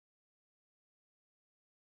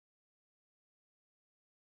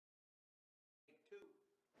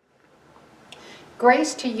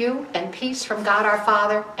Grace to you and peace from God our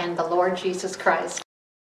Father and the Lord Jesus Christ.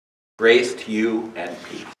 Grace to you and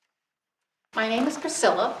peace. My name is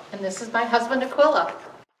Priscilla, and this is my husband Aquila.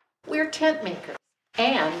 We're tent makers,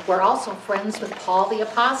 and we're also friends with Paul the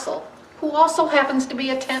Apostle, who also happens to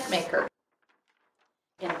be a tent maker.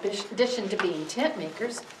 In addition to being tent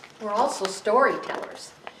makers, we're also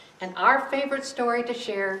storytellers, and our favorite story to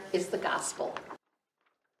share is the gospel.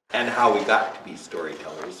 And how we got to be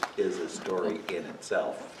storytellers is a story in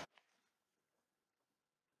itself.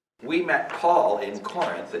 We met Paul in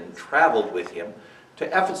Corinth and traveled with him to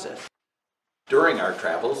Ephesus. During our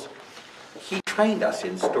travels, he trained us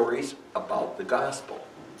in stories about the gospel,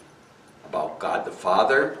 about God the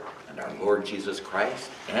Father and our Lord Jesus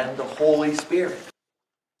Christ and the Holy Spirit.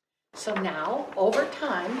 So now, over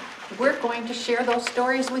time, we're going to share those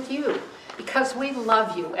stories with you because we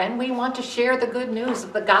love you and we want to share the good news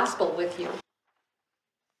of the gospel with you.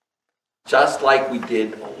 Just like we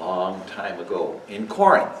did a long time ago in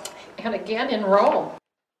Corinth. And again in Rome.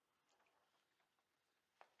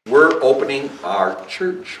 We're opening our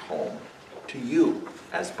church home to you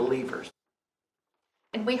as believers.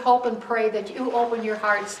 And we hope and pray that you open your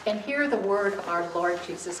hearts and hear the word of our Lord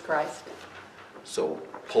Jesus Christ. So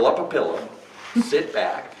pull up a pillow, sit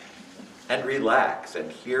back, and relax and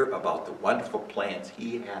hear about the wonderful plans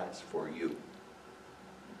he has for you.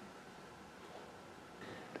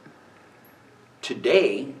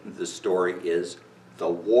 Today, the story is The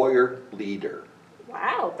Warrior Leader.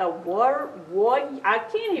 Wow, I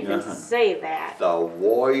can't even say that. The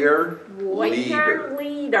Warrior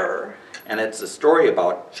Leader. And it's a story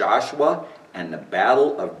about Joshua and the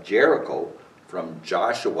Battle of Jericho from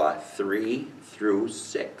Joshua 3 through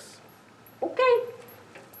 6. Okay.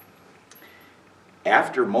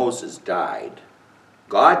 After Moses died,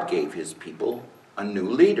 God gave his people a new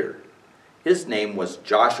leader. His name was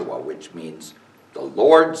Joshua, which means the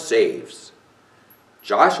Lord saves.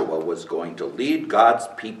 Joshua was going to lead God's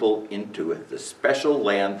people into the special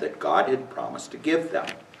land that God had promised to give them.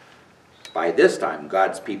 By this time,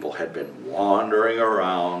 God's people had been wandering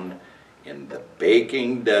around in the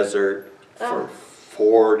baking desert for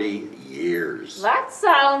 40 years. That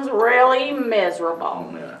sounds really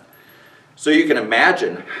miserable. Yeah. So you can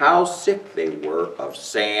imagine how sick they were of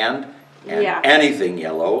sand and anything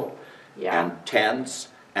yellow, and tents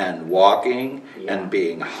and walking and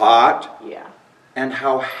being hot, and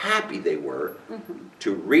how happy they were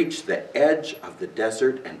to reach the edge of the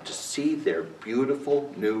desert and to see their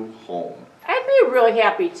beautiful new home. I'd be really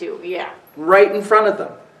happy too, Right in front of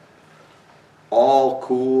them. All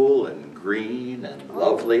cool and green and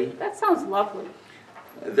lovely. That sounds lovely.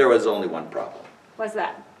 There was only one problem. What's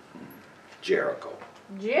that? Jericho.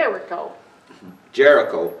 Jericho.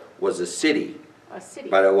 Jericho was a city. A city.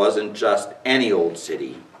 But it wasn't just any old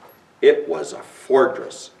city. It was a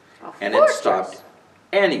fortress. And it stopped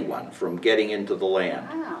anyone from getting into the land.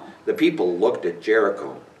 Wow. The people looked at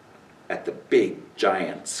Jericho, at the big,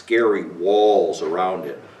 giant, scary walls around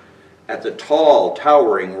it, at the tall,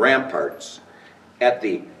 towering ramparts, at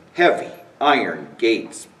the heavy iron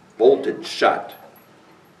gates bolted shut,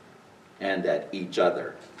 and at each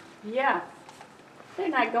other. Yeah. They're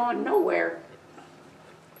not going nowhere.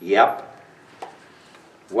 Yep.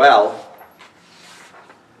 Well,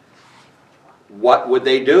 what would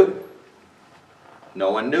they do?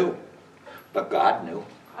 No one knew, but God knew.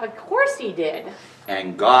 Of course he did.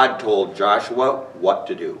 And God told Joshua what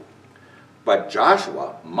to do. But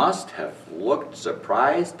Joshua must have looked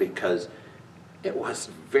surprised because it was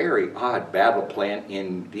a very odd battle plan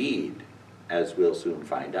indeed, as we'll soon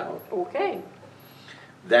find out. Okay.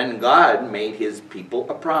 Then God made his people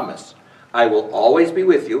a promise. I will always be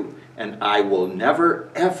with you, and I will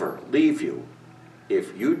never, ever leave you.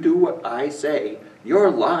 If you do what I say,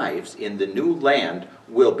 your lives in the new land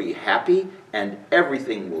will be happy, and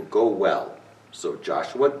everything will go well. So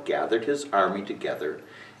Joshua gathered his army together,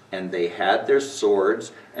 and they had their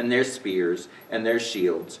swords and their spears and their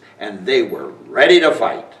shields, and they were ready to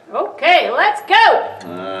fight. Okay, let's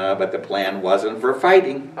go! But the plan wasn't for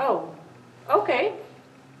fighting. Oh, okay.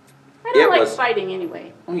 I don't like fighting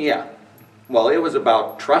anyway. Yeah. Well, it was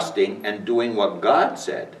about trusting and doing what God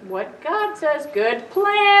said. What God says. Good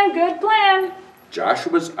plan, good plan.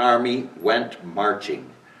 Joshua's army went marching,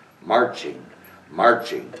 marching,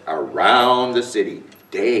 marching around the city,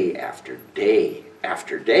 day after day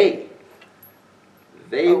after day.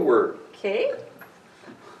 They were... Okay.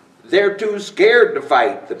 They're too scared to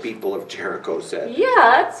fight, the people of Jericho said. Yeah,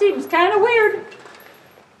 that seems kind of weird.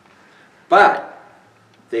 But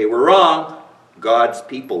they were wrong. God's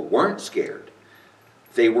people weren't scared.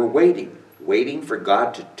 They were waiting for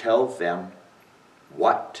God to tell them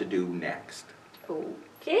what to do next.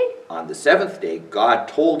 Okay. On the seventh day, God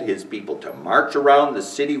told his people to march around the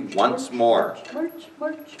city once more.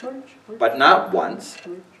 March. But not once,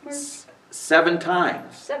 March. 7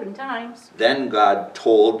 times. 7 times. Then God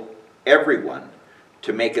told everyone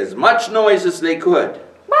to make as much noise as they could.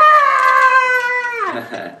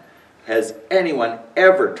 Has anyone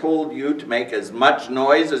ever told you to make as much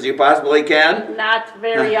noise as you possibly can? Not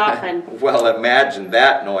very often. Well, imagine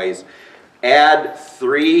that noise. Add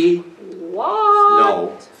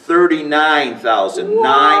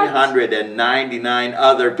 39,999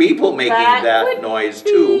 other people making that noise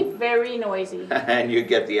too. Be very noisy. And you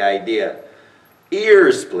get the idea.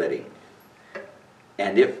 Ear splitting.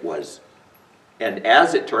 And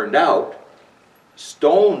as it turned out,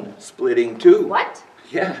 stone splitting too. What?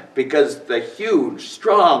 Yeah, because the huge,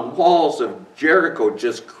 strong walls of Jericho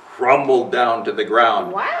just crumbled down to the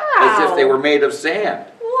ground. Wow. As if they were made of sand.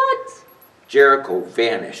 What? Jericho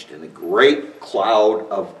vanished in a great cloud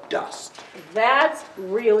of dust. That's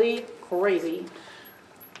really crazy.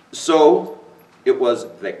 So it was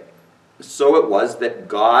that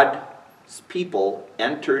God's people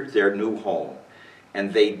entered their new home,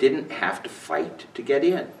 and they didn't have to fight to get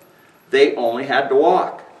in. They only had to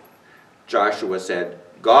walk. Joshua said,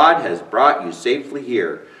 God has brought you safely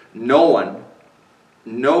here. Now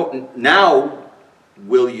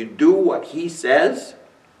will you do what he says?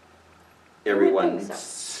 Everyone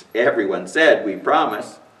said, we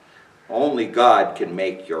promise. Only God can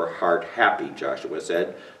make your heart happy, Joshua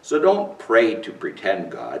said. So don't pray to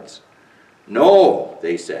pretend gods. No,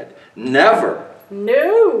 they said, never.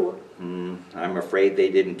 No. I'm afraid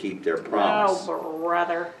they didn't keep their promise. Oh,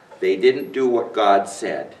 brother. They didn't do what God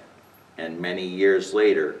said. And many years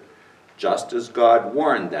later, just as God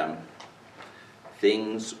warned them,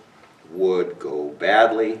 things would go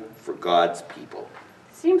badly for God's people.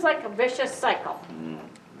 Seems like a vicious cycle.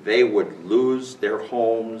 They would lose their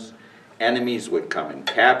homes. Enemies would come and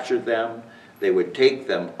capture them. They would take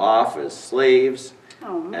them off as slaves.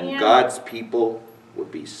 Oh, man. And God's people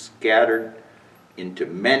would be scattered into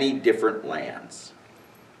many different lands.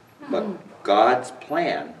 But God's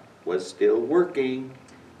plan was still working.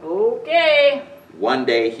 Okay. One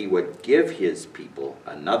day he would give his people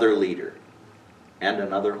another leader and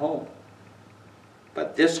another home.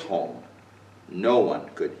 But this home, no one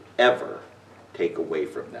could ever take away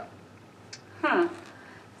from them.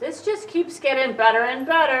 This just keeps getting better and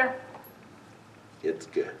better. It's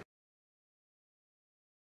good.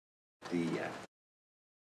 The end.